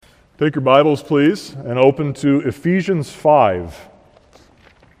Take your Bibles, please, and open to Ephesians 5.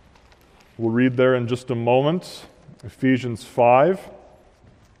 We'll read there in just a moment. Ephesians 5.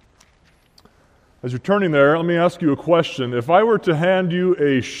 As you're turning there, let me ask you a question. If I were to hand you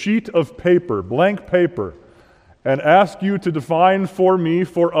a sheet of paper, blank paper, and ask you to define for me,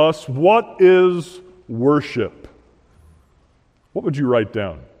 for us, what is worship? What would you write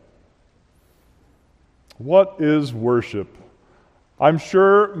down? What is worship? I'm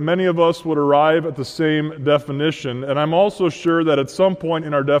sure many of us would arrive at the same definition, and I'm also sure that at some point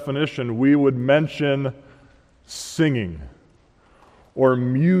in our definition we would mention singing or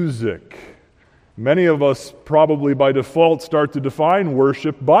music. Many of us probably by default start to define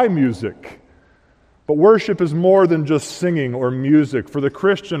worship by music. But worship is more than just singing or music. For the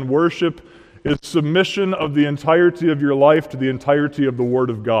Christian, worship is submission of the entirety of your life to the entirety of the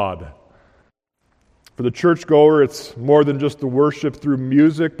Word of God. For the churchgoer, it's more than just the worship through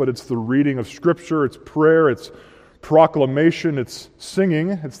music, but it's the reading of Scripture, it's prayer, it's proclamation, it's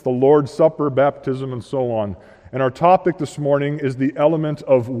singing, it's the Lord's Supper, baptism, and so on. And our topic this morning is the element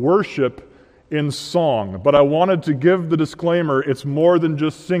of worship in song. But I wanted to give the disclaimer, it's more than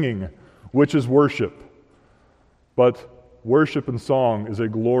just singing, which is worship. But worship and song is a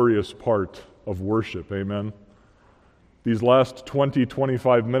glorious part of worship. Amen. These last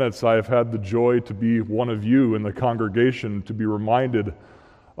 20-25 minutes, I have had the joy to be one of you in the congregation, to be reminded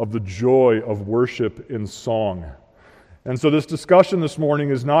of the joy of worship in song. And so this discussion this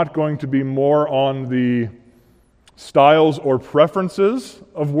morning is not going to be more on the styles or preferences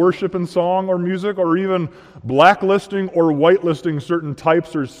of worship and song or music, or even blacklisting or whitelisting certain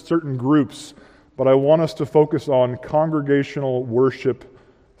types or certain groups, but I want us to focus on congregational worship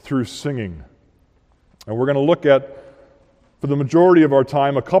through singing. And we're going to look at, for the majority of our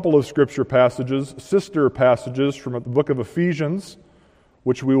time, a couple of scripture passages, sister passages from the book of Ephesians,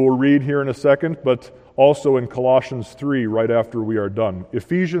 which we will read here in a second, but also in Colossians 3 right after we are done.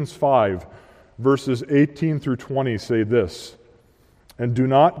 Ephesians 5, verses 18 through 20 say this, "And do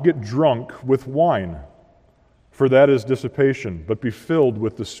not get drunk with wine, for that is dissipation, but be filled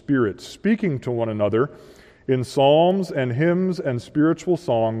with the Spirit, speaking to one another in psalms and hymns and spiritual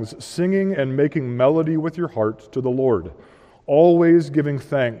songs, singing and making melody with your heart to the Lord, always giving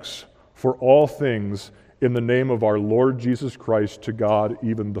thanks for all things in the name of our Lord Jesus Christ to God,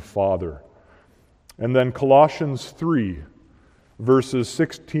 even the Father." And then Colossians 3, verses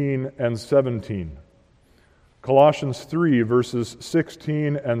 16 and 17. Colossians 3, verses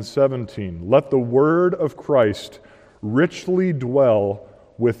 16 and 17. "Let the word of Christ richly dwell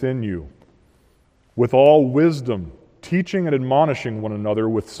within you, with all wisdom, teaching and admonishing one another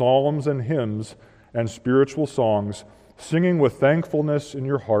with psalms and hymns and spiritual songs, singing with thankfulness in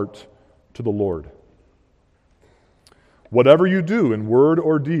your heart to the Lord. Whatever you do in word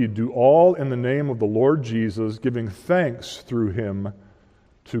or deed, do all in the name of the Lord Jesus, giving thanks through him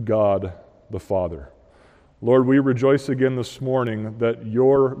to God the Father." Lord, we rejoice again this morning that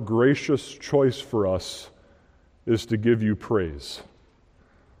your gracious choice for us is to give you praise.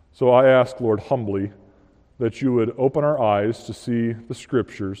 So I ask, Lord, humbly, that you would open our eyes to see the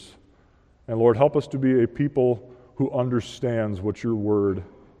Scriptures, and Lord, help us to be a people who understands what your word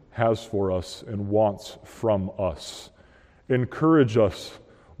has for us and wants from us. Encourage us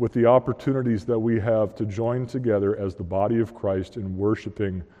with the opportunities that we have to join together as the body of Christ in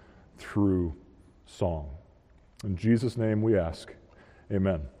worshiping through song. In Jesus' name we ask,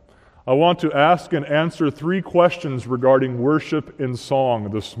 amen. I want to ask and answer 3 questions regarding worship in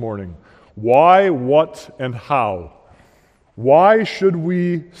song this morning. Why, what, and how? Why should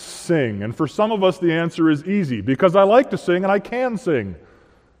we sing? And for some of us, the answer is easy, because I like to sing and I can sing.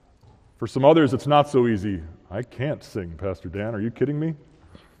 For some others, it's not so easy. I can't sing, Pastor Dan. Are you kidding me?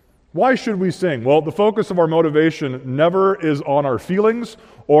 Why should we sing? Well, the focus of our motivation never is on our feelings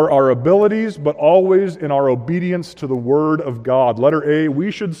or our abilities, but always in our obedience to the Word of God. Letter A,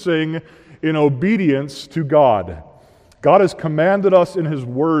 we should sing in obedience to God. God has commanded us in His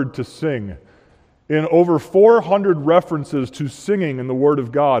Word to sing. In over 400 references to singing in the Word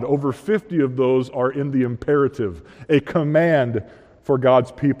of God, over 50 of those are in the imperative, a command for God's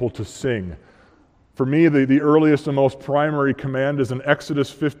people to sing. For me, the earliest and most primary command is in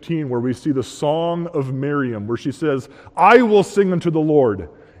Exodus 15, where we see the song of Miriam, where she says, "I will sing unto the Lord."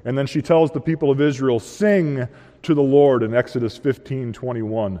 And then she tells the people of Israel, "Sing to the Lord," in Exodus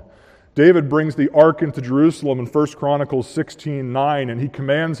 15:21. David brings the ark into Jerusalem in 1 Chronicles 16:9, and he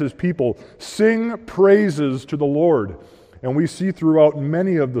commands his people, "Sing praises to the Lord." And we see throughout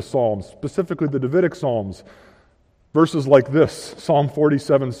many of the Psalms, specifically the Davidic Psalms, verses like this, Psalm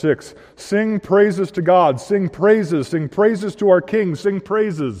 47:6, "Sing praises to God, sing praises to our King, sing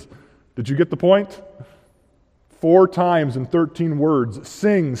praises Did you get the point? 4 times in 13 words,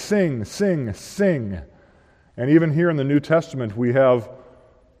 sing, sing, sing, sing. And even here in the New Testament, we have,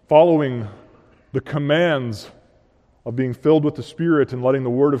 following the commands of being filled with the Spirit and letting the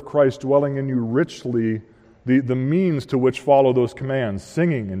Word of Christ dwelling in you richly, the means to which follow those commands,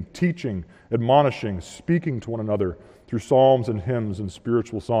 singing and teaching, admonishing, speaking to one another through psalms and hymns and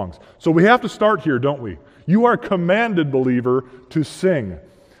spiritual songs. So we have to start here, don't we? You are commanded, believer, to sing.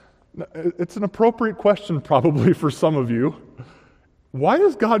 It's an appropriate question probably for some of you. Why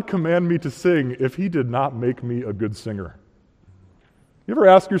does God command me to sing if He did not make me a good singer? You ever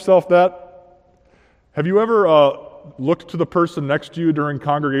ask yourself that? Have you ever looked to the person next to you during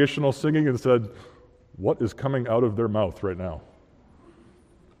congregational singing and said, what is coming out of their mouth right now?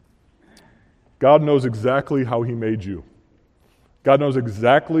 God knows exactly how He made you. God knows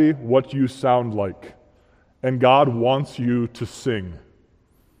exactly what you sound like. And God wants you to sing.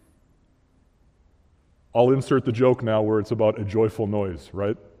 I'll insert the joke now where it's about a joyful noise,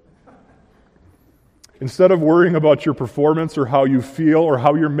 right? Instead of worrying about your performance or how you feel or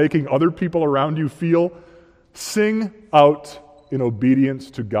how you're making other people around you feel, sing out in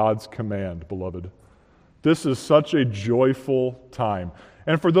obedience to God's command, beloved. This is such a joyful time.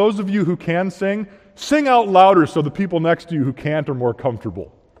 And for those of you who can sing, sing out louder so the people next to you who can't are more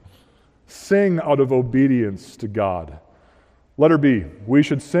comfortable. Sing out of obedience to God. Letter B, we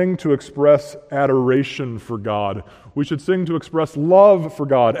should sing to express adoration for God. We should sing to express love for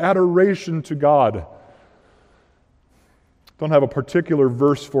God, adoration to God. Don't have a particular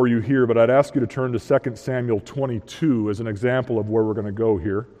verse for you here, but I'd ask you to turn to 2 Samuel 22 as an example of where we're going to go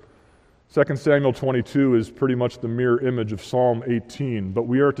here. 2 Samuel 22 is pretty much the mirror image of Psalm 18, but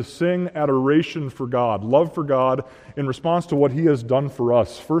we are to sing adoration for God, love for God, in response to what He has done for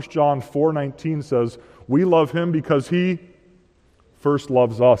us. 1 John 4:19 says, we love Him because He first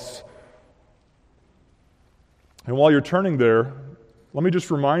loves us. And while you're turning there, let me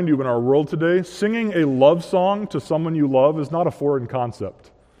just remind you, in our world today, singing a love song to someone you love is not a foreign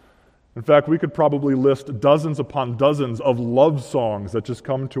concept. In fact, we could probably list dozens upon dozens of love songs that just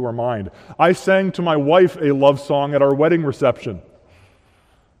come to our mind. I sang to my wife a love song at our wedding reception.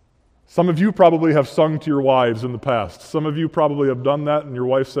 Some of you probably have sung to your wives in the past. Some of you probably have done that, and your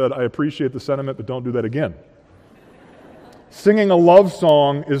wife said, I appreciate the sentiment, but don't do that again. Singing a love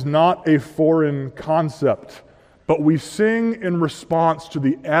song is not a foreign concept, but we sing in response to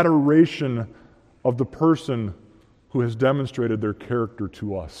the adoration of the person who has demonstrated their character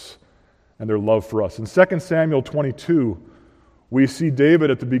to us and their love for us. In 2 Samuel 22, we see David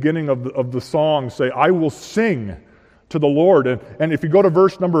at the beginning of the song say, I will sing to the Lord. And if you go to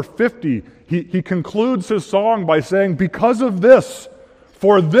verse number 50, he concludes his song by saying, because of this,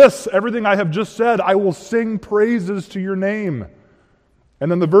 for this, everything I have just said, I will sing praises to your name.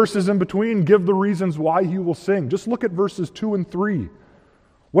 And then the verses in between give the reasons why he will sing. Just look at verses 2 and 3.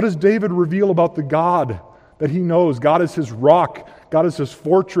 What does David reveal about the God that he knows? God is his rock. God is his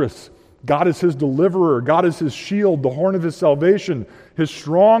fortress. God is his deliverer. God is his shield, the horn of his salvation, his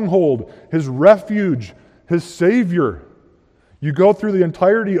stronghold, his refuge, his Savior. You go through the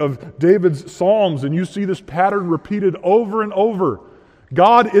entirety of David's Psalms and you see this pattern repeated over and over.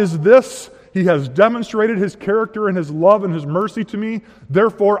 God is this. He has demonstrated His character and His love and His mercy to me.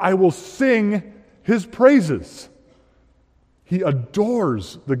 Therefore, I will sing His praises. He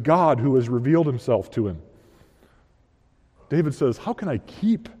adores the God who has revealed Himself to him. David says, how can I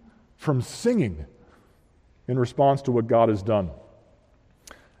keep from singing in response to what God has done?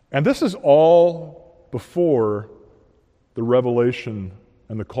 And this is all before the revelation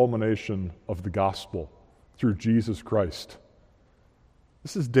and the culmination of the gospel through Jesus Christ.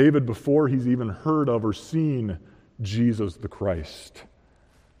 This is David before he's even heard of or seen Jesus the Christ.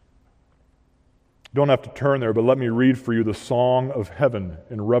 You don't have to turn there, but let me read for you the Song of Heaven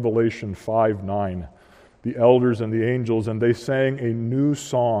in Revelation 5:9. The elders and the angels, and they sang a new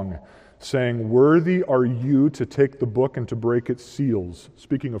song, saying, worthy are you to take the book and to break its seals.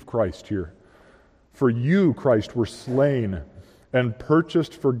 Speaking of Christ here. For you, Christ, were slain and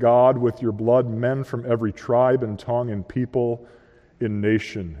purchased for God with your blood men from every tribe and tongue and people in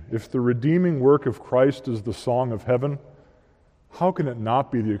nation. If the redeeming work of Christ is the song of heaven, how can it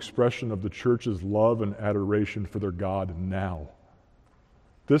not be the expression of the church's love and adoration for their God now?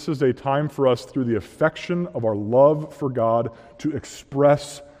 This is a time for us, through the affection of our love for God, to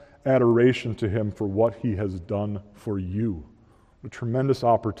express adoration to Him for what He has done for you. A tremendous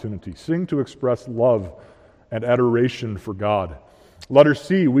opportunity. Sing to express love and adoration for God. Letter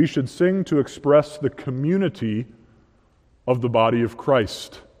C, we should sing to express the community of the body of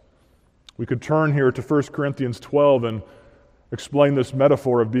Christ. We could turn here to 1 Corinthians 12 and explain this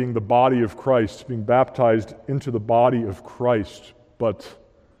metaphor of being the body of Christ, being baptized into the body of Christ. But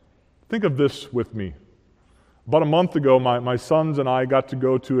think of this with me. About a month ago, my sons and I got to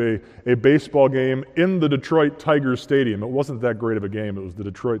go to a baseball game in the Detroit Tigers Stadium. It wasn't that great of a game. It was the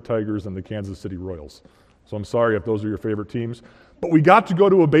Detroit Tigers and the Kansas City Royals. So I'm sorry if those are your favorite teams. But we got to go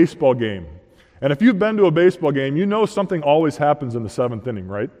to a baseball game. And if you've been to a baseball game, you know something always happens in the seventh inning,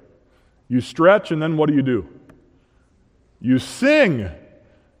 right? You stretch, and then what do? You sing.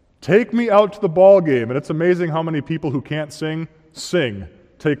 Take me out to the ball game. And it's amazing how many people who can't sing,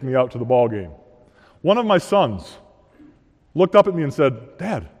 take me out to the ball game. One of my sons looked up at me and said,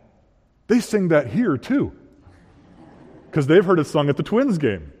 "Dad, they sing that here too." Because they've heard it sung at the Twins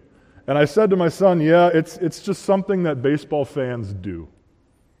game. And I said to my son, "Yeah, it's just something that baseball fans do."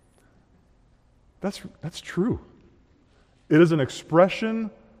 That's true. It is an expression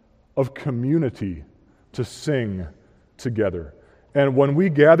of community to sing together. And when we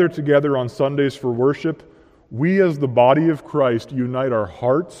gather together on Sundays for worship, we as the body of Christ unite our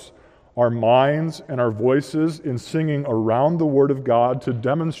hearts, our minds, and our voices in singing around the Word of God to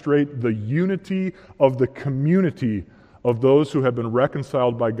demonstrate the unity of the community of those who have been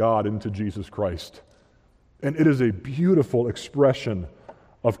reconciled by God into Jesus Christ. And it is a beautiful expression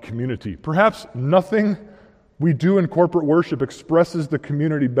of community. Perhaps nothing we do in corporate worship expresses the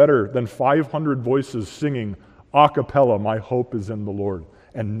community better than 500 voices singing a cappella, "My hope is in the Lord,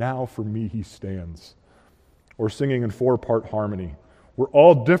 and now for me he stands." Or singing in 4-part harmony. We're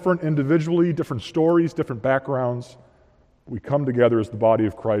all different individually, different stories, different backgrounds. We come together as the body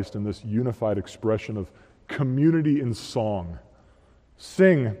of Christ in this unified expression of community in song.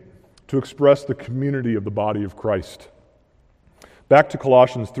 Sing to express the community of the body of Christ. Back to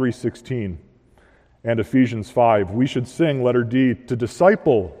Colossians 3:16 and Ephesians 5. We should sing, letter D, to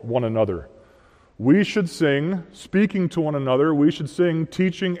disciple one another. We should sing, speaking to one another. We should sing,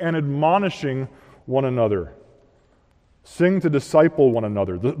 teaching and admonishing one another. Sing to disciple one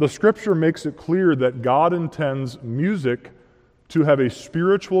another. The Scripture makes it clear that God intends music to have a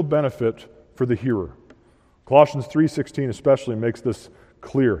spiritual benefit for the hearer. Colossians 3:16 especially makes this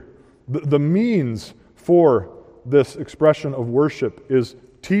clear. The means for this expression of worship is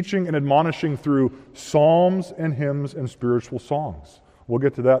teaching and admonishing through psalms and hymns and spiritual songs. We'll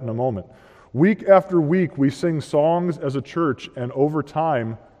get to that in a moment. Week after week, we sing songs as a church, and over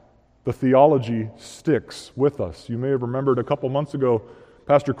time, the theology sticks with us. You may have remembered a couple months ago,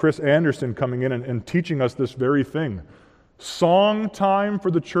 Pastor Chris Anderson coming in and teaching us this very thing. Song time for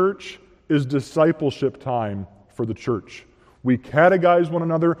the church is discipleship time for the church. We catechize one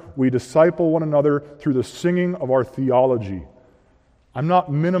another, we disciple one another through the singing of our theology. I'm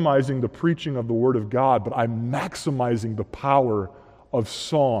not minimizing the preaching of the Word of God, but I'm maximizing the power of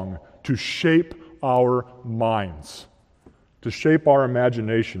song to shape our minds, to shape our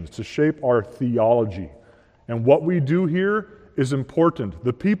imaginations, to shape our theology. And what we do here is important.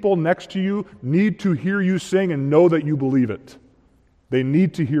 The people next to you need to hear you sing and know that you believe it. They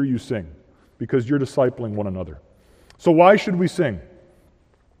need to hear you sing because you're discipling one another. So why should we sing?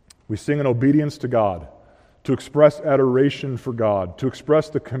 We sing in obedience to God, to express adoration for God, to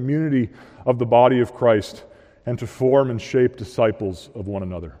express the community of the body of Christ, and to form and shape disciples of one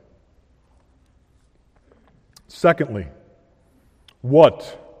another. Secondly,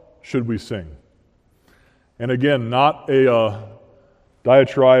 what should we sing? And again, not a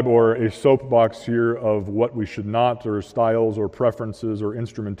diatribe or a soapbox here of what we should not, or styles or preferences or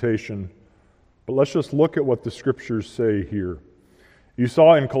instrumentation, but let's just look at what the Scriptures say here. You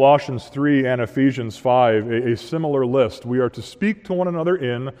saw in Colossians 3 and Ephesians 5 a similar list. We are to speak to one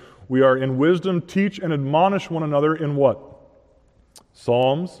another we are in wisdom, teach and admonish one another in what?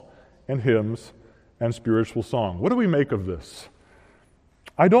 Psalms and hymns and spiritual song. What do we make of this?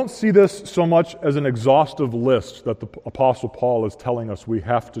 I don't see this so much as an exhaustive list that the Apostle Paul is telling us we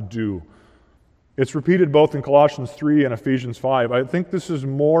have to do. It's repeated both in Colossians 3 and Ephesians 5. I think this is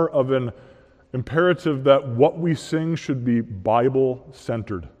more of an imperative that what we sing should be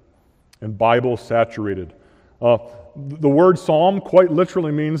Bible-centered and Bible-saturated. The word psalm quite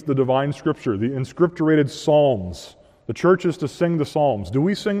literally means the divine scripture, the inscripturated psalms. The church is to sing the psalms. Do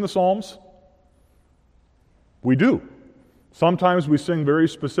we sing the psalms? We do. Sometimes we sing very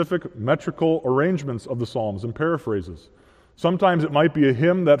specific metrical arrangements of the psalms and paraphrases. Sometimes it might be a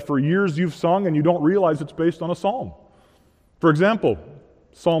hymn that for years you've sung and you don't realize it's based on a psalm. For example,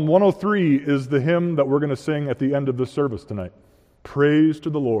 Psalm 103 is the hymn that we're going to sing at the end of this service tonight. Praise to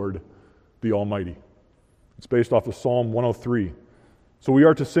the Lord, the Almighty. It's based off of Psalm 103. So we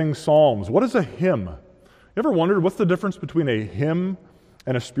are to sing psalms. What is a hymn? You ever wondered what's the difference between a hymn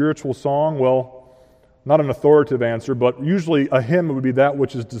and a spiritual song? Well, not an authoritative answer, but usually a hymn would be that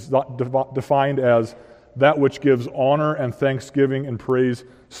which is defined as that which gives honor and thanksgiving and praise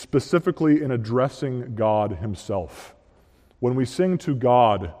specifically in addressing God himself. When we sing to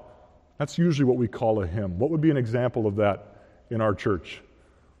God, that's usually what we call a hymn. What would be an example of that in our church?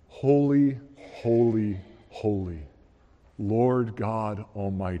 Holy, holy, holy, Lord God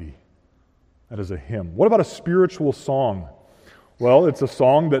Almighty. That is a hymn. What about a spiritual song? Well, it's a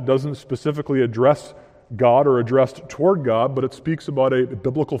song that doesn't specifically address God or addressed toward God, but it speaks about a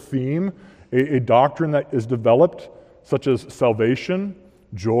biblical theme, a doctrine that is developed, such as salvation,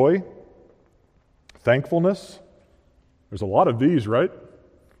 joy, thankfulness. There's a lot of these, right?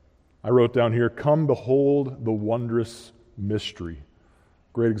 I wrote down here, come behold the wondrous mystery.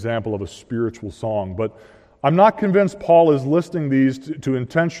 Great example of a spiritual song. But I'm not convinced Paul is listing these to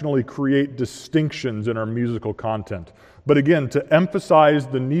intentionally create distinctions in our musical content. But again, to emphasize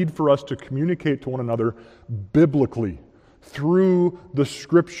the need for us to communicate to one another biblically through the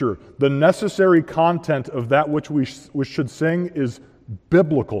Scripture. The necessary content of that which we should sing is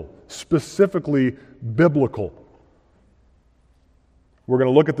biblical, specifically biblical. We're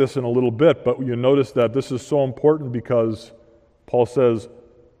going to look at this in a little bit, but you notice that this is so important because Paul says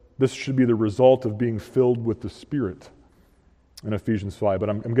this should be the result of being filled with the Spirit in Ephesians 5. But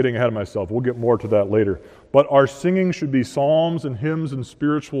I'm getting ahead of myself. We'll get more to that later. But our singing should be psalms and hymns and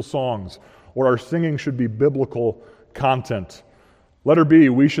spiritual songs, or our singing should be biblical content. Letter B,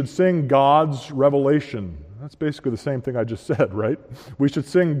 we should sing God's revelation. That's basically the same thing I just said, right? We should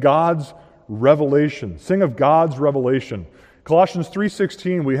sing God's revelation. Sing of God's revelation. Colossians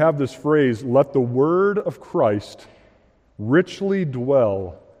 3:16, we have this phrase, let the word of Christ richly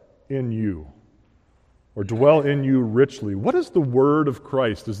dwell in you, or dwell in you richly. What is the word of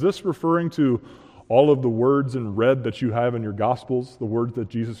Christ? Is this referring to all of the words in red that you have in your Gospels, the words that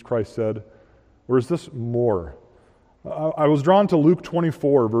Jesus Christ said? Or is this more? I was drawn to Luke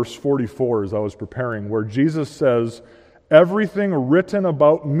 24, verse 44 as I was preparing, where Jesus says, everything written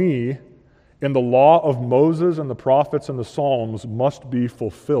about me in the law of Moses and the prophets and the Psalms must be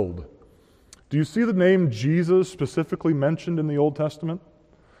fulfilled. Do you see the name Jesus specifically mentioned in the Old Testament?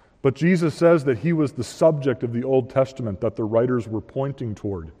 But Jesus says that he was the subject of the Old Testament that the writers were pointing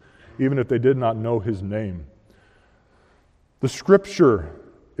toward, even if they did not know his name. The Scripture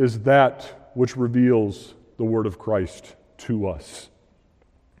is that which reveals the word of Christ to us.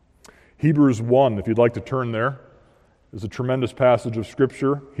 Hebrews 1, if you'd like to turn there, is a tremendous passage of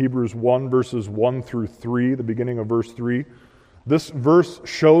Scripture. Hebrews 1, verses 1 through 3, the beginning of verse 3. This verse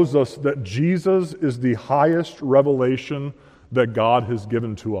shows us that Jesus is the highest revelation that God has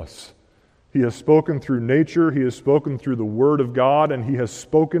given to us. He has spoken through nature, he has spoken through the Word of God, and he has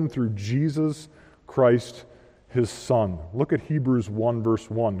spoken through Jesus Christ, his Son. Look at Hebrews 1, verse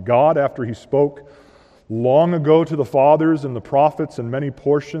 1. God, after he spoke long ago to the fathers and the prophets in many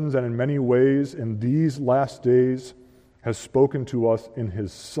portions and in many ways, in these last days has spoken to us in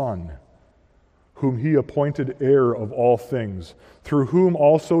his Son, whom he appointed heir of all things, through whom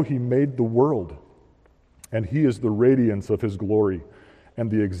also he made the world. And he is the radiance of his glory and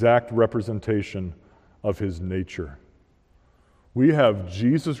the exact representation of his nature. We have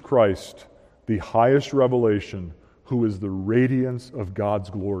Jesus Christ, the highest revelation, who is the radiance of God's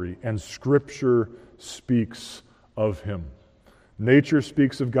glory, and Scripture speaks of him. Nature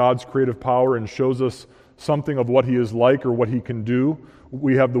speaks of God's creative power and shows us something of what he is like or what he can do.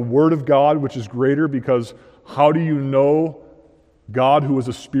 We have the Word of God, which is greater, because how do you know God, who is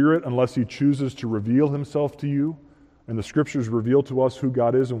a spirit, unless he chooses to reveal himself to you? And the Scriptures reveal to us who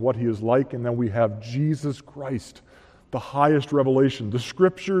God is and what he is like. And then we have Jesus Christ, the highest revelation. The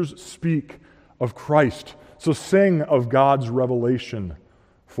Scriptures speak of Christ. So sing of God's revelation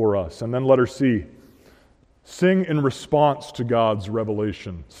for us. And then letter C, sing in response to God's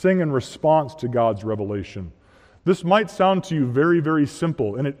revelation. Sing in response to God's revelation. This might sound to you very, very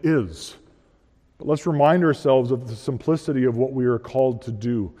simple, and it is. But let's remind ourselves of the simplicity of what we are called to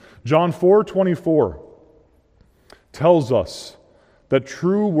do. John 4:24 tells us that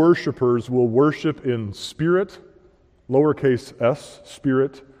true worshipers will worship in spirit, lowercase s,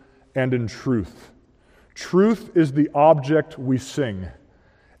 spirit, and in truth. Truth is the object we sing,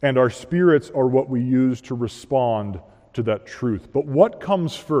 and our spirits are what we use to respond to that truth. But what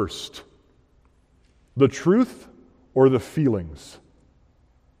comes first? The truth or the feelings?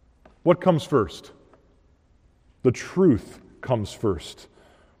 What comes first? The truth comes first.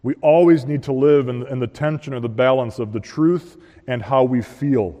 We always need to live in the tension or the balance of the truth and how we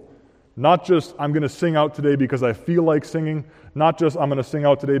feel. Not just, I'm going to sing out today because I feel like singing. Not just, I'm going to sing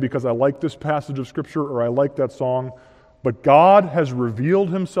out today because I like this passage of Scripture or I like that song. But God has revealed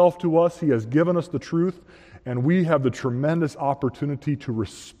himself to us. He has given us the truth, and we have the tremendous opportunity to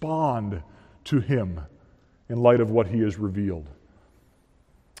respond to him in light of what he has revealed.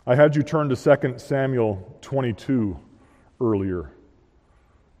 I had you turn to 2 Samuel 22 earlier.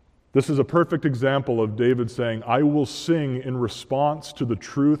 This is a perfect example of David saying, I will sing in response to the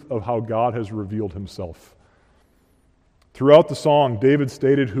truth of how God has revealed himself. Throughout the song, David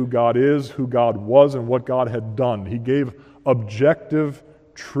stated who God is, who God was, and what God had done. He gave objective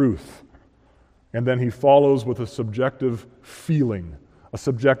truth. And then he follows with a subjective feeling, a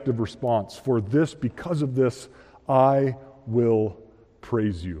subjective response. For this, because of this, I will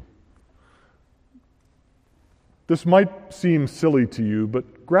praise you. This might seem silly to you,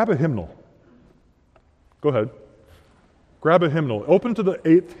 but grab a hymnal. Go ahead. Grab a hymnal. Open to the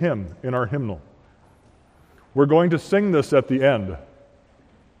 8th hymn in our hymnal. We're going to sing this at the end.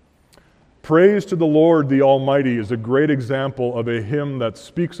 Praise to the Lord the Almighty is a great example of a hymn that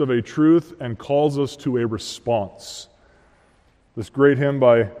speaks of a truth and calls us to a response. This great hymn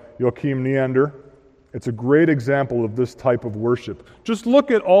by Joachim Neander, it's a great example of this type of worship. Just look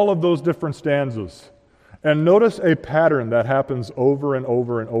at all of those different stanzas and notice a pattern that happens over and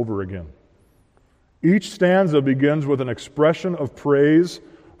over and over again. Each stanza begins with an expression of praise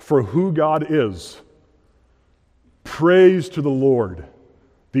for who God is. Praise to the Lord,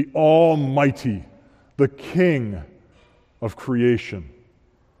 the Almighty, the King of creation.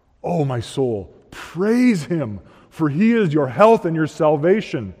 Oh, my soul, praise him, for he is your health and your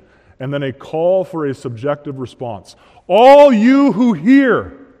salvation. And then a call for a subjective response. All you who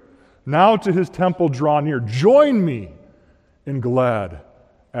hear, now to his temple draw near. Join me in glad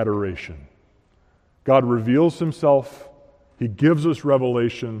adoration. God reveals himself. He gives us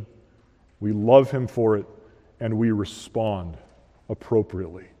revelation. We love him for it, and we respond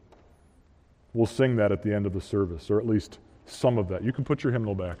appropriately. We'll sing that at the end of the service, or at least some of that. You can put your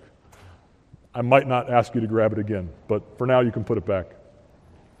hymnal back. I might not ask you to grab it again, but for now you can put it back.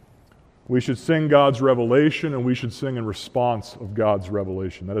 We should sing God's revelation, and we should sing in response of God's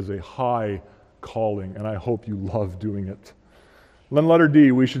revelation. That is a high calling, and I hope you love doing it. Then letter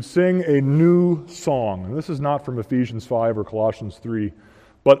D, we should sing a new song. And this is not from Ephesians 5 or Colossians 3,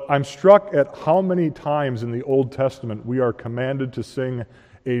 but I'm struck at how many times in the Old Testament we are commanded to sing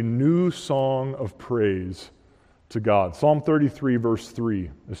a new song of praise to God. Psalm 33, verse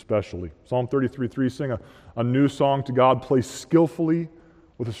 3 especially. Psalm 33:3, sing a new song to God, play skillfully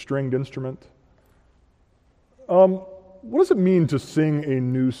with a stringed instrument. What does it mean to sing a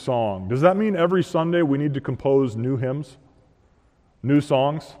new song? Does that mean every Sunday we need to compose new hymns? New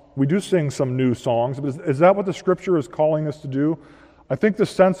songs? We do sing some new songs, but is that what the Scripture is calling us to do? I think the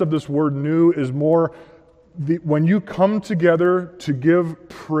sense of this word new is more when you come together to give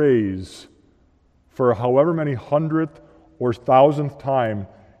praise for however many hundredth or thousandth time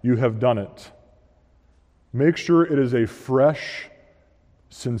you have done it. Make sure it is a fresh,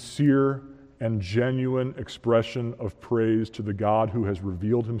 sincere, and genuine expression of praise to the God who has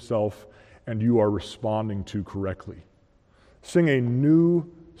revealed himself and you are responding to correctly. Sing a new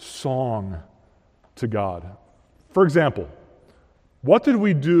song to God. For example, what did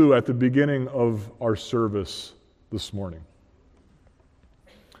we do at the beginning of our service this morning?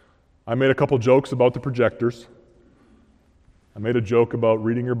 I made a couple jokes about the projectors. I made a joke about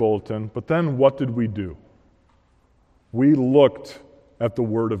reading your bulletin. But then what did we do? We looked at the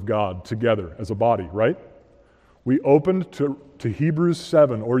Word of God together as a body, right? We opened to Hebrews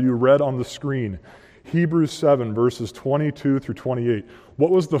 7, or you read on the screen, Hebrews 7, verses 22 through 28.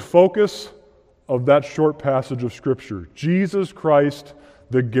 What was the focus of that short passage of Scripture? Jesus Christ,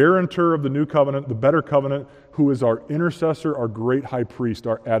 the guarantor of the new covenant, the better covenant, who is our intercessor, our great high priest,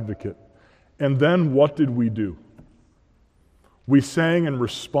 our advocate. And then what did we do? We sang in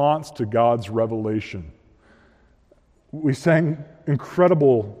response to God's revelation. We sang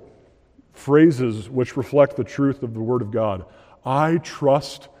incredible phrases which reflect the truth of the Word of God. I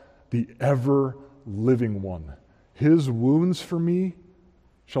trust the ever-living one. His wounds for me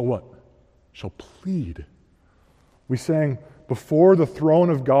shall what? Shall plead. We sang, before the throne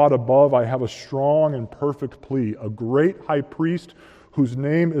of God above, I have a strong and perfect plea, a great high priest whose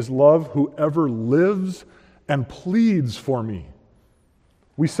name is love, who ever lives and pleads for me.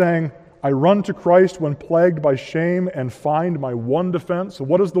 We sang, I run to Christ when plagued by shame and find my one defense. So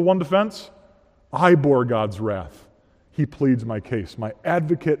what is the one defense? I bore God's wrath. He pleads my case, my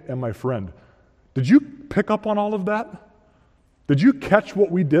advocate and my friend. Did you pick up on all of that? Did you catch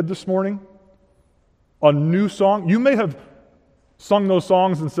what we did this morning? A new song. You may have sung those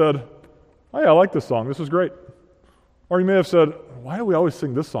songs and said, oh yeah, I like this song. This is great. Or you may have said, why do we always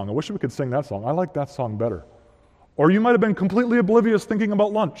sing this song? I wish we could sing that song. I like that song better. Or you might have been completely oblivious thinking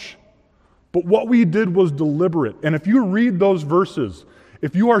about lunch. But what we did was deliberate. And if you read those verses,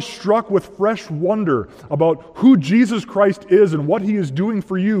 if you are struck with fresh wonder about who Jesus Christ is and what he is doing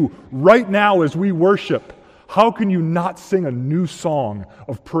for you right now as we worship, how can you not sing a new song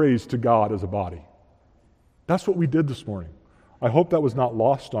of praise to God as a body? That's what we did this morning. I hope that was not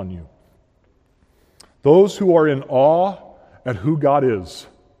lost on you. Those who are in awe at who God is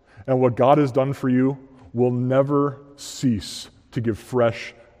and what God has done for you will never cease to give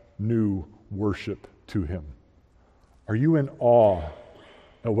fresh, new worship to him. Are you in awe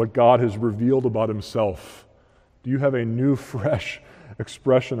at what God has revealed about himself? Do you have a new, fresh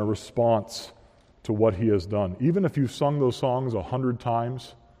expression, a response to what he has done? Even if you've sung those songs 100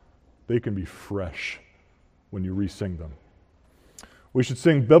 times, they can be fresh when you re-sing them. We should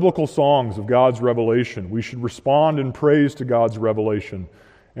sing biblical songs of God's revelation. We should respond in praise to God's revelation.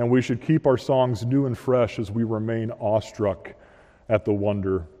 And we should keep our songs new and fresh as we remain awestruck at the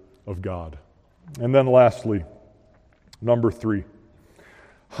wonder of God. And then lastly, number 3,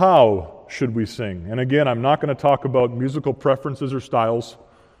 how should we sing? And again, I'm not going to talk about musical preferences or styles.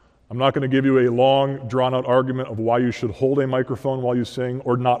 I'm not going to give you a long, drawn-out argument of why you should hold a microphone while you sing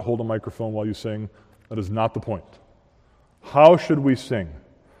or not hold a microphone while you sing. That is not the point. How should we sing?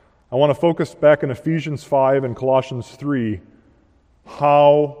 I want to focus back in Ephesians 5 and Colossians 3,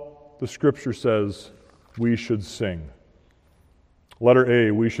 how the Scripture says we should sing. Letter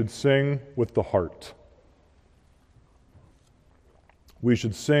A, we should sing with the heart. We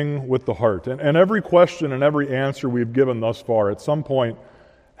should sing with the heart. And every question and every answer we've given thus far at some point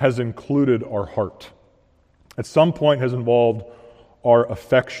has included our heart. At some point has involved our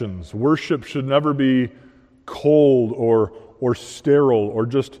affections. Worship should never be cold or sterile or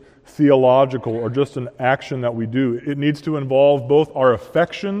just theological or just an action that we do. It needs to involve both our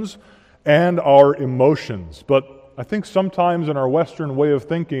affections and our emotions. But I think sometimes in our Western way of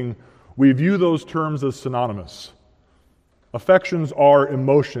thinking, we view those terms as synonymous. Affections are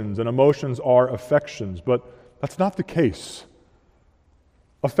emotions, and emotions are affections, but that's not the case.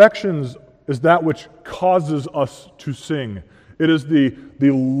 Affections is that which causes us to sing. It is the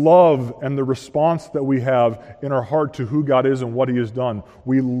love and the response that we have in our heart to who God is and what he has done.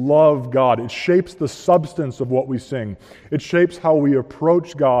 We love God. It shapes the substance of what we sing. It shapes how we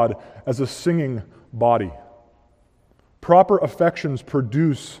approach God as a singing body. Proper affections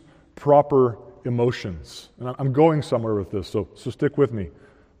produce proper emotions. And I'm going somewhere with this, so stick with me.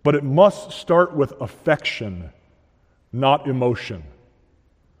 But it must start with affection, not emotion.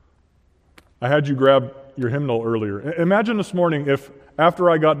 I had you grab your hymnal earlier. Imagine this morning if, after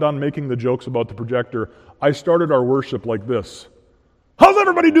I got done making the jokes about the projector, I started our worship like this. How's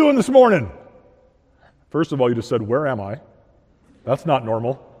everybody doing this morning? First of all, you just said, where am I? That's not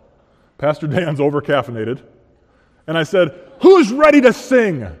normal. Pastor Dan's over-caffeinated. And I said, who's ready to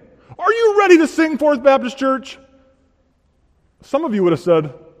sing? Are you ready to sing, Fourth Baptist Church? Some of you would have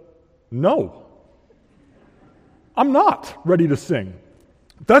said, no. I'm not ready to sing.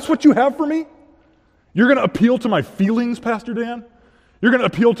 That's what you have for me? You're going to appeal to my feelings, Pastor Dan? You're going to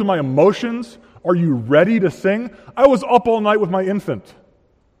appeal to my emotions? Are you ready to sing? I was up all night with my infant.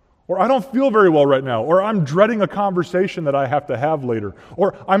 Or I don't feel very well right now. Or I'm dreading a conversation that I have to have later.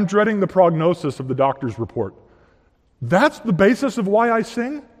 Or I'm dreading the prognosis of the doctor's report. That's the basis of why I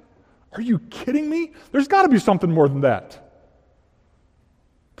sing? Are you kidding me? There's got to be something more than that.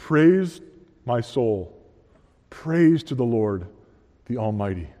 Praise my soul. Praise to the Lord, the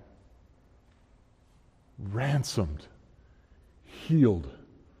Almighty. Ransomed, healed,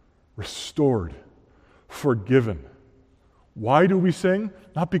 restored, forgiven. Why do we sing?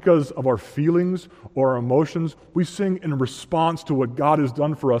 Not because of our feelings or our emotions. We sing in response to what God has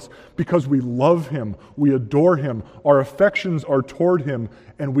done for us because we love him, we adore him, our affections are toward him,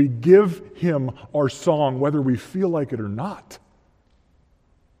 and we give him our song whether we feel like it or not.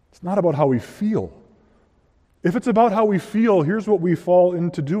 It's not about how we feel. If it's about how we feel, here's what we fall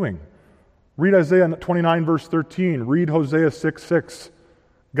into doing. Read Isaiah 29, verse 13. Read Hosea 6:6.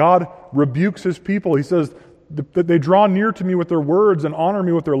 God rebukes his people. He says that they draw near to me with their words and honor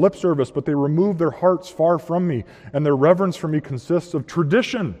me with their lip service, but they remove their hearts far from me, and their reverence for me consists of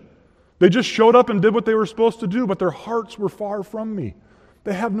tradition. They just showed up and did what they were supposed to do, but their hearts were far from me.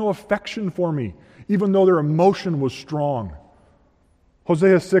 They have no affection for me, even though their emotion was strong.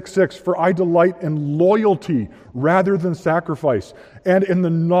 Hosea 6:6, for I delight in loyalty rather than sacrifice, and in the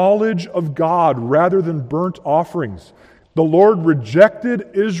knowledge of God rather than burnt offerings. The Lord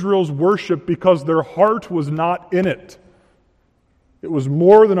rejected Israel's worship because their heart was not in it. It was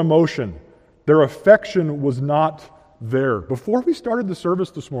more than emotion. Their affection was not there. Before we started the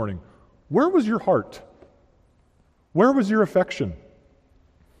service this morning, where was your heart? Where was your affection?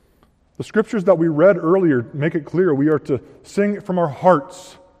 The scriptures that we read earlier make it clear we are to sing from our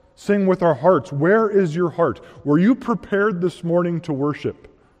hearts, sing with our hearts. Where is your heart? Were you prepared this morning to worship?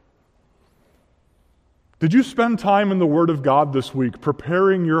 Did you spend time in the Word of God this week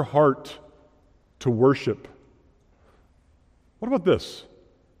preparing your heart to worship? What about this?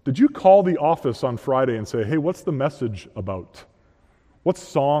 Did you call the office on Friday and say, hey, what's the message about? What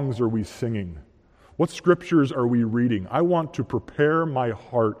songs are we singing? What scriptures are we reading? I want to prepare my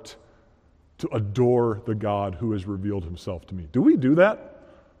heart to adore the God who has revealed himself to me. Do we do that?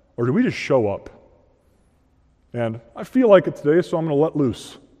 Or do we just show up? And I feel like it today, so I'm going to let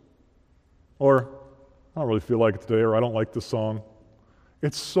loose. Or I don't really feel like it today, or I don't like this song.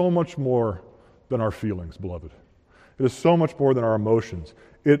 It's so much more than our feelings, beloved. It is so much more than our emotions.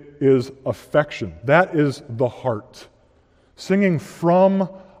 It is affection. That is the heart. Singing from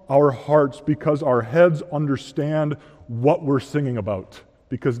our hearts because our heads understand what we're singing about,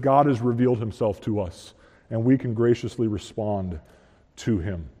 because God has revealed himself to us, and we can graciously respond to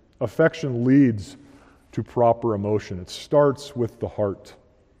him. Affection leads to proper emotion. It starts with the heart.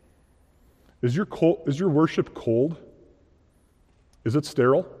 Is your worship cold? Is it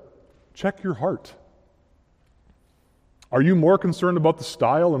sterile? Check your heart. Are you more concerned about the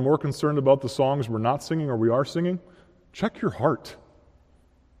style and more concerned about the songs we're not singing or we are singing? Check your heart.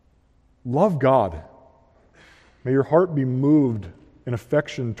 Love God. May your heart be moved in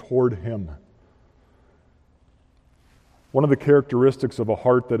affection toward him. One of the characteristics of a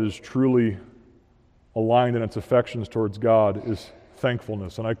heart that is truly aligned in its affections towards God is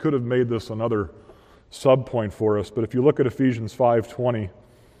thankfulness. And I could have made this another sub-point for us, but if you look at Ephesians 5:20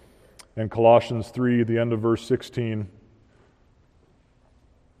 and Colossians 3, the end of verse 16,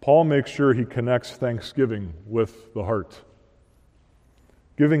 Paul makes sure he connects thanksgiving with the heart.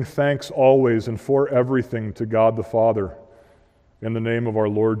 Giving thanks always and for everything to God the Father in the name of our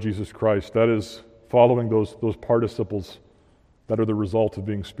Lord Jesus Christ. That is following those participles that are the result of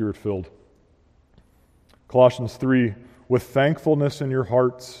being Spirit-filled. Colossians 3, with thankfulness in your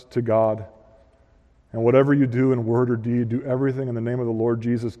hearts to God, and whatever you do in word or deed, do everything in the name of the Lord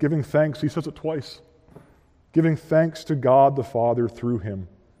Jesus, giving thanks, he says it twice, giving thanks to God the Father through him.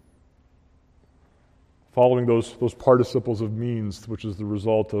 Following those participles of means, which is the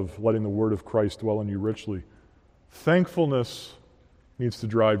result of letting the word of Christ dwell in you richly. Thankfulness needs to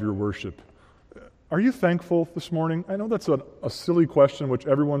drive your worship. Are you thankful this morning? I know that's a silly question which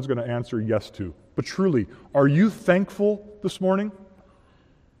everyone's going to answer yes to. But truly, are you thankful this morning?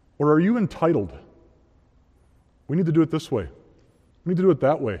 Or are you entitled? We need to do it this way. We need to do it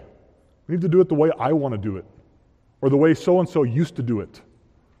that way. We need to do it the way I want to do it. Or the way so-and-so used to do it.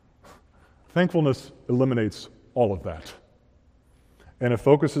 Thankfulness eliminates all of that. And it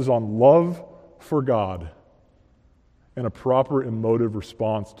focuses on love for God and a proper emotive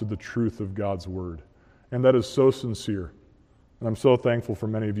response to the truth of God's word. And that is so sincere. And I'm so thankful for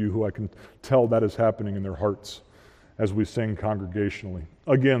many of you who I can tell that is happening in their hearts as we sing congregationally.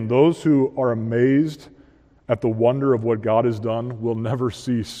 Again, those who are amazed at the wonder of what God has done will never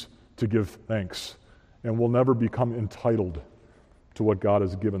cease to give thanks and will never become entitled to what God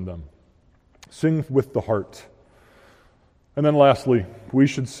has given them. Sing with the heart. And then lastly, we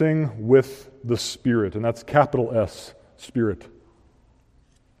should sing with the Spirit, and that's capital S, Spirit.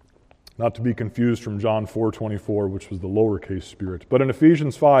 Not to be confused from John 4:24, which was the lowercase spirit. But in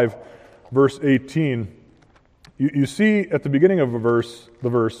Ephesians 5, verse 18, you see at the beginning of the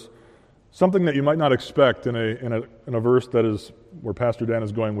verse, something that you might not expect in a verse that is where Pastor Dan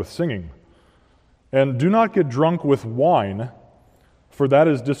is going with singing. And do not get drunk with wine, for that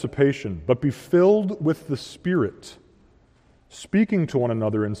is dissipation, but be filled with the Spirit, speaking to one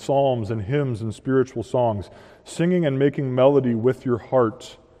another in psalms and hymns and spiritual songs, singing and making melody with your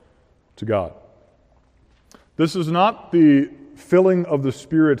heart to God. This is not the filling of the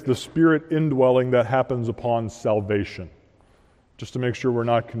Spirit indwelling that happens upon salvation. Just to make sure we're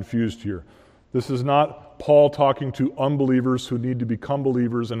not confused here. This is not Paul talking to unbelievers who need to become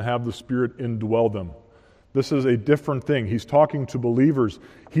believers and have the Spirit indwell them. This is a different thing. He's talking to believers.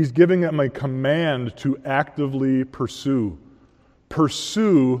 He's giving them a command to actively pursue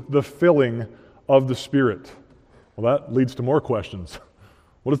the filling of the Spirit. Well, that leads to more questions.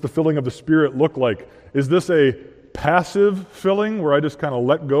 What does the filling of the Spirit look like? Is this a passive filling where I just kind of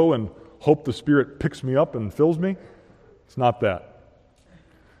let go and hope the Spirit picks me up and fills me? It's not that.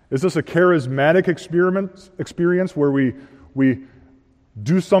 Is this a charismatic experience where we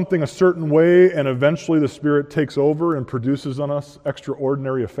do something a certain way and eventually the Spirit takes over and produces on us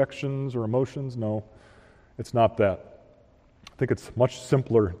extraordinary affections or emotions? No, it's not that. I think it's much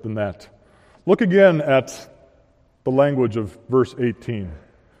simpler than that. Look again at the language of verse 18.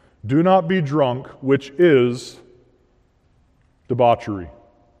 Do not be drunk, which is debauchery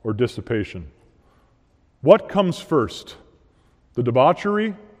or dissipation. What comes first, the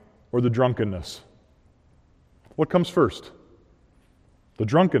debauchery or the drunkenness? What comes first? The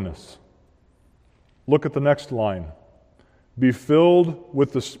drunkenness. Look at the next line. Be filled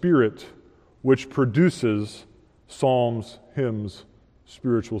with the Spirit, which produces psalms, hymns,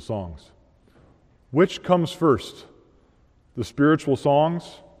 spiritual songs. Which comes first, the spiritual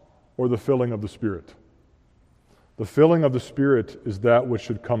songs or the filling of the Spirit? The filling of the Spirit is that which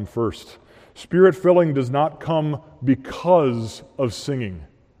should come first. Spirit filling does not come because of singing.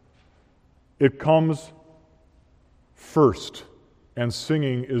 It comes first, and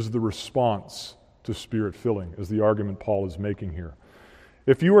singing is the response to Spirit filling, is the argument Paul is making here.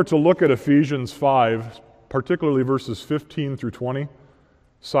 If you were to look at Ephesians 5, particularly verses 15 through 20,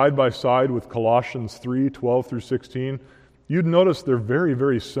 side by side with Colossians 3, 12 through 16, you'd notice they're very,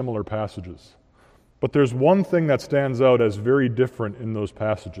 very similar passages. But there's one thing that stands out as very different in those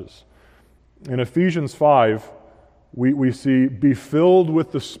passages. In Ephesians 5, we see, be filled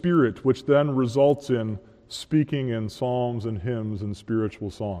with the Spirit, which then results in speaking in psalms and hymns and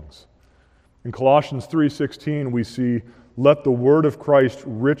spiritual songs. In Colossians 3:16, we see, let the word of Christ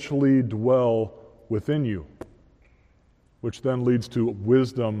richly dwell within you, which then leads to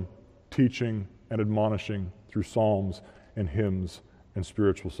wisdom, teaching, and admonishing through psalms and hymns and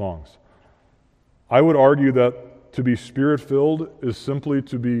spiritual songs. I would argue that to be Spirit-filled is simply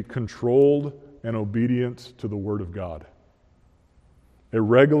to be controlled and obedient to the Word of God. A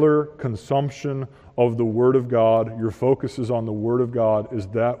regular consumption of the Word of God, your focus is on the Word of God, is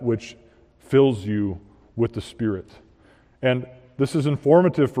that which fills you with the Spirit. And this is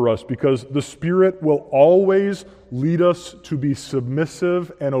informative for us because the Spirit will always lead us to be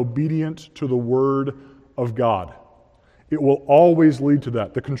submissive and obedient to the Word of God. It will always lead to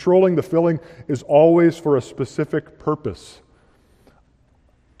that. The controlling, the filling is always for a specific purpose.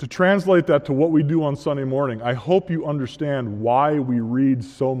 To translate that to what we do on Sunday morning, I hope you understand why we read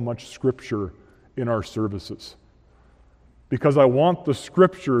so much Scripture in our services. Because I want the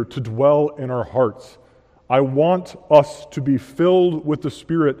Scripture to dwell in our hearts. I want us to be filled with the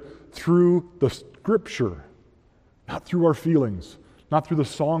Spirit through the Scripture, not through our feelings, not through the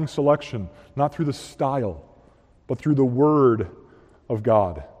song selection, not through the style, but through the Word of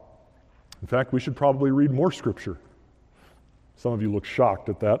God. In fact, we should probably read more Scripture. Some of you look shocked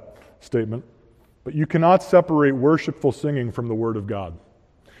at that statement. But you cannot separate worshipful singing from the Word of God.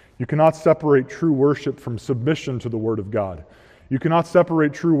 You cannot separate true worship from submission to the Word of God. You cannot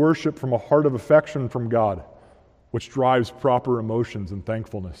separate true worship from a heart of affection from God, which drives proper emotions and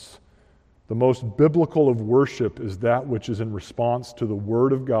thankfulness. The most biblical of worship is that which is in response to the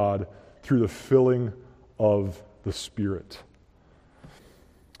Word of God through the filling of the Spirit.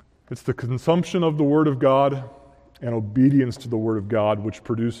 It's the consumption of the Word of God and obedience to the Word of God which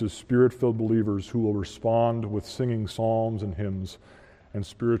produces Spirit-filled believers who will respond with singing psalms and hymns and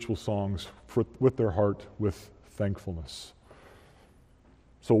spiritual songs with their heart with thankfulness.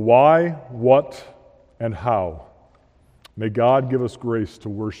 So why, what, and how? May God give us grace to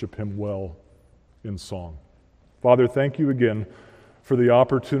worship Him well in song. Father, thank you again for the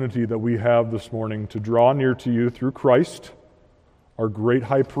opportunity that we have this morning to draw near to you through Christ, our great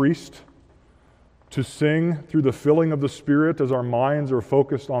high priest, to sing through the filling of the Spirit as our minds are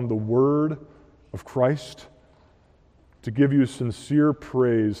focused on the Word of Christ, to give you sincere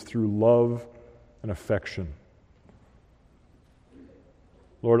praise through love and affection.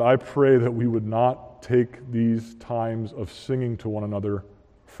 Lord, I pray that we would not take these times of singing to one another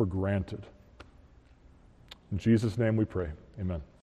for granted. In Jesus' name we pray. Amen.